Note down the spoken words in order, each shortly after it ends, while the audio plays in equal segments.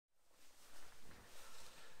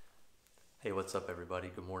Hey, what's up, everybody?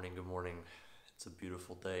 Good morning, good morning. It's a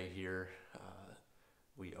beautiful day here.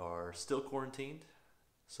 We are still quarantined,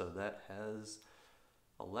 so that has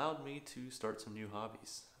allowed me to start some new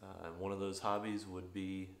hobbies. And one of those hobbies would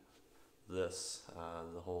be this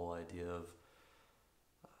the whole idea of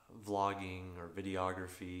vlogging or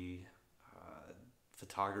videography, uh,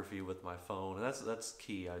 photography with my phone. And that's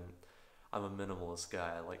key. I'm a minimalist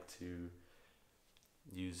guy. I like to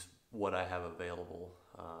use what I have available.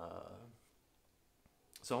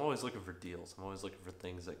 So I'm always looking for deals. I'm always looking for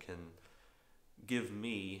things that can give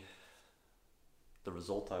me the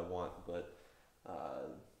result I want, but uh,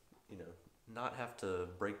 you know, not have to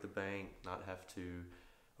break the bank, not have to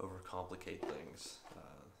overcomplicate things.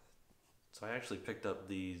 So I actually picked up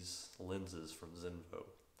these lenses from XENVO.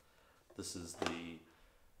 This is the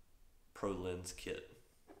Pro Lens kit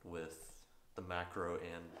with the macro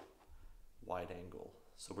and wide angle.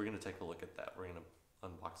 So we're going to take a look at that. We're going to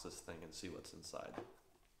unbox this thing and see what's inside.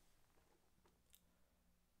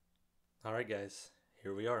 All right, guys,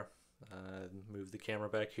 here we are. Move the camera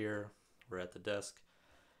back here. We're at the desk.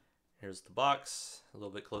 Here's the box, a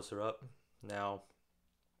little bit closer up. Now,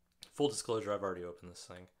 full disclosure, I've already opened this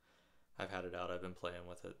thing. I've had it out, I've been playing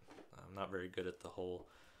with it. I'm not very good at the whole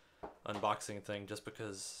unboxing thing just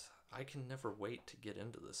because I can never wait to get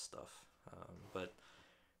into this stuff. But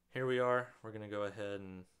here we are. We're gonna go ahead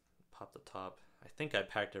and pop the top. I think I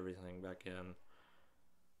packed everything back in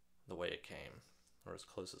the way it came, or as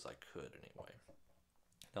close as I could anyway.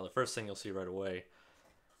 Now the first thing you'll see right away,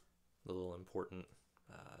 the little important,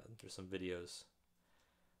 there's some videos.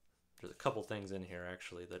 There's a couple things in here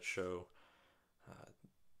actually that show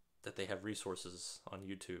that they have resources on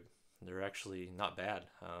YouTube. They're actually not bad.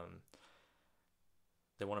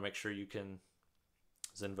 They want to make sure you can,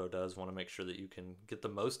 XENVO does want to make sure that you can get the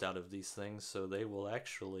most out of these things, so they will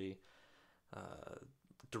actually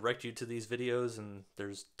direct you to these videos, and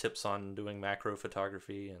there's tips on doing macro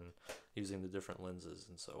photography and using the different lenses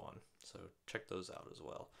and so on. So check those out as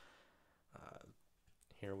well.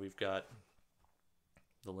 Here we've got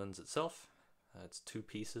the lens itself. It's two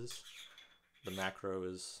pieces. The macro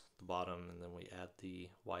is the bottom, and then we add the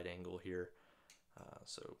wide angle here.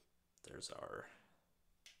 So there's our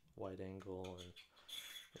wide angle, and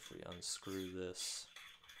if we unscrew this,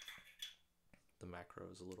 the macro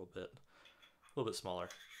is a little bit smaller.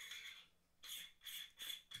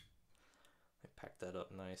 I packed that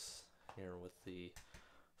up nice here with the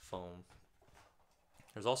foam.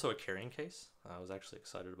 There's also a carrying case. I was actually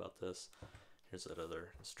excited about this. Here's that other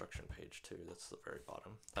instruction page too. That's the very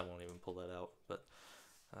bottom. I won't even pull that out. But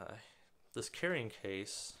this carrying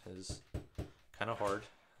case is kind of hard.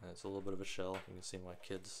 It's a little bit of a shell. You can see my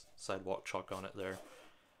kid's sidewalk chalk on it there.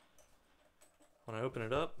 When I open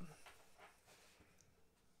it up,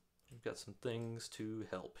 we've got some things to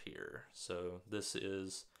help here. So this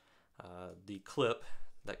is the clip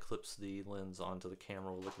that clips the lens onto the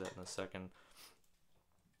camera. We'll look at that in a second.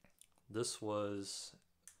 This was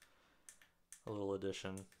a little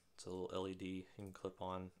addition. It's a little LED you can clip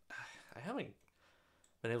on. I haven't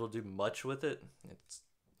been able to do much with it. It's,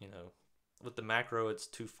 with the macro, it's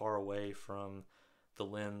too far away from the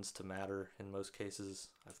lens to matter in most cases.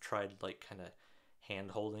 I've tried like kind of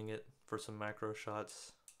hand holding it for some macro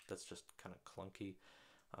shots. That's just kind of clunky.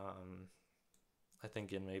 I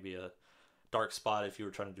think in maybe a dark spot, if you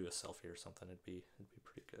were trying to do a selfie or something, it'd be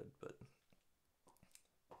pretty good, but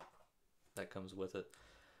that comes with it.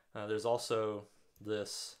 There's also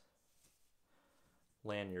this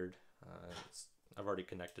lanyard. I've already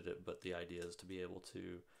connected it, but the idea is to be able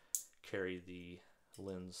to carry the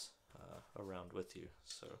lens around with you.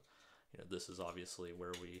 So, this is obviously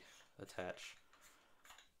where we attach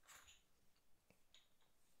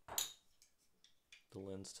the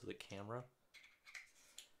lens to the camera,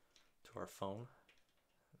 to our phone.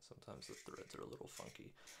 Sometimes the threads are a little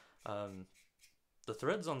funky. The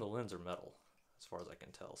threads on the lens are metal, as far as I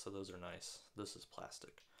can tell, so those are nice. This is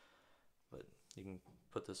plastic, but you can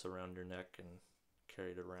put this around your neck and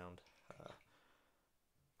carry it around.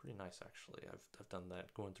 Pretty nice, actually. I've done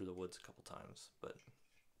that going through the woods a couple times. But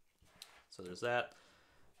so there's that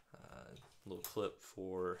little clip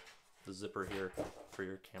for the zipper here for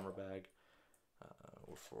your camera bag,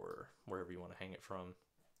 or for wherever you want to hang it from.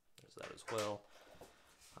 There's that as well,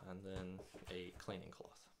 and then a cleaning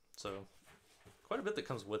cloth. So quite a bit that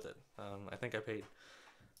comes with it. I think I paid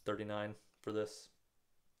 $39 for this,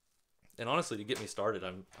 and honestly, to get me started,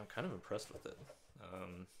 I'm kind of impressed with it.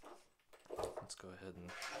 Let's go ahead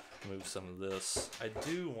and move some of this. I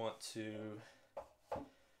do want to.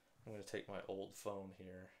 I'm going to take my old phone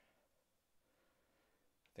here.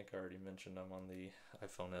 I think I already mentioned I'm on the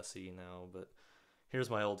iPhone SE now, but Here's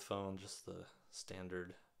my old phone, just the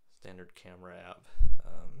standard camera app.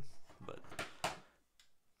 But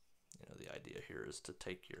you know, the idea here is to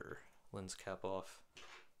take your lens cap off.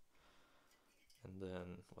 And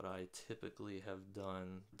then what I typically have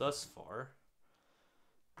done thus far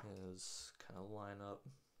is kind of line up.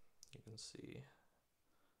 You can see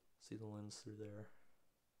the lens through there.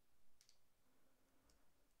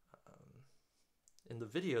 In the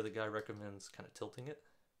video, the guy recommends kind of tilting it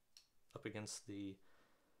up against the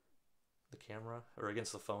camera, or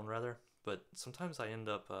against the phone rather, but sometimes I end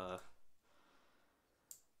up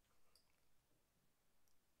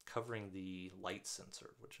covering the light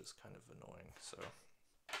sensor, which is kind of annoying. So,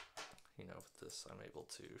 you know, with this I'm able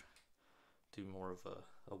to do more of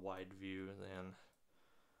a wide view than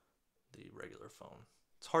the regular phone.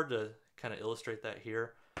 It's hard to kind of illustrate that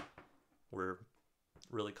here. We're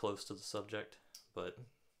really close to the subject, but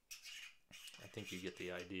I think you get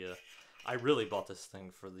the idea. I really bought this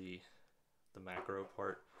thing for the macro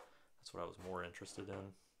part. That's what I was more interested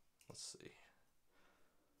in. Let's see.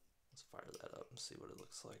 Let's fire that up and see what it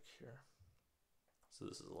looks like here. So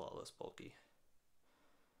this is a lot less bulky.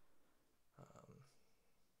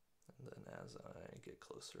 And then as I get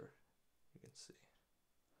closer, you can see.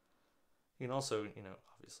 You can also, you know,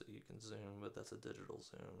 obviously you can zoom, but that's a digital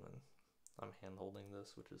zoom, and I'm hand holding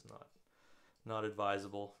this, which is not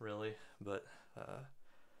advisable really, but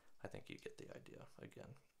I think you get the idea again.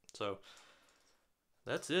 So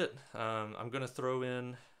that's it. I'm gonna throw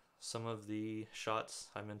in some of the shots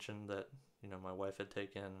I mentioned that, you know, my wife had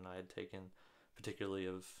taken and I had taken, particularly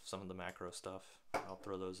of some of the macro stuff. I'll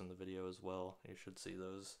throw those in the video as well. You should see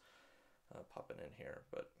those popping in here,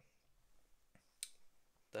 but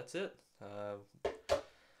that's it.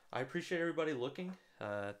 I appreciate everybody looking,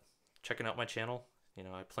 checking out my channel. You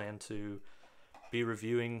know, I plan to be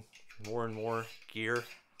reviewing more and more gear.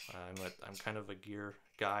 I'm kind of a gear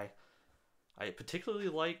guy. I particularly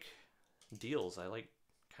like deals. I like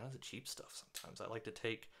kind of the cheap stuff sometimes. I like to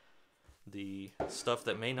take the stuff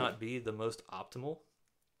that may not be the most optimal.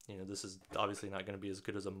 You know, this is obviously not going to be as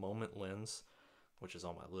good as a Moment lens, which is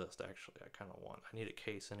on my list actually. I need a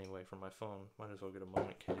case anyway for my phone. Might as well get a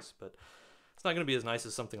Moment case, but it's not going to be as nice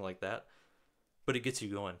as something like that. But it gets you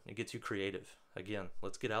going. It gets you creative. Again,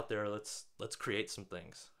 let's get out there. Let's create some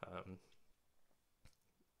things.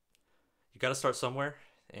 You got to start somewhere,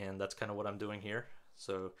 and that's kind of what I'm doing here.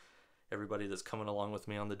 So everybody that's coming along with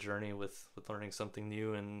me on the journey with learning something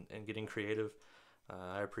new and getting creative,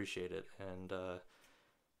 I appreciate it. And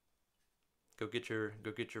go get your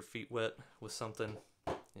feet wet with something.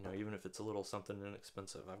 You know, even if it's a little something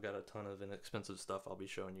inexpensive. I've got a ton of inexpensive stuff I'll be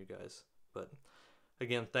showing you guys. But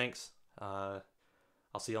again, thanks. I'll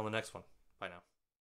see you on the next one. Bye now.